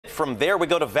from there, we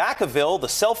go to Vacaville. The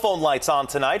cell phone lights on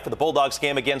tonight for the Bulldogs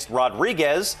game against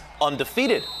Rodriguez.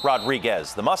 Undefeated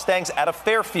Rodriguez. The Mustangs out of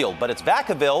Fairfield, but it's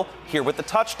Vacaville here with the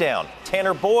touchdown.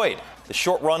 Tanner Boyd, the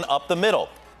short run up the middle.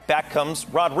 Back comes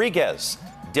Rodriguez.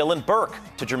 Dylan Burke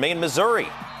to Jermaine, Missouri.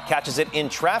 Catches it in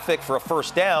traffic for a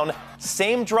first down.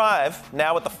 Same drive,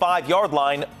 now at the 5-yard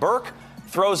line. Burke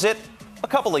throws it a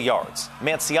couple of yards.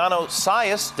 Manciano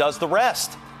Sias does the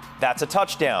rest. That's a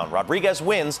touchdown. Rodriguez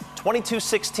wins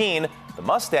 22-16. The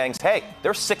Mustangs, hey,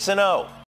 they're 6-0.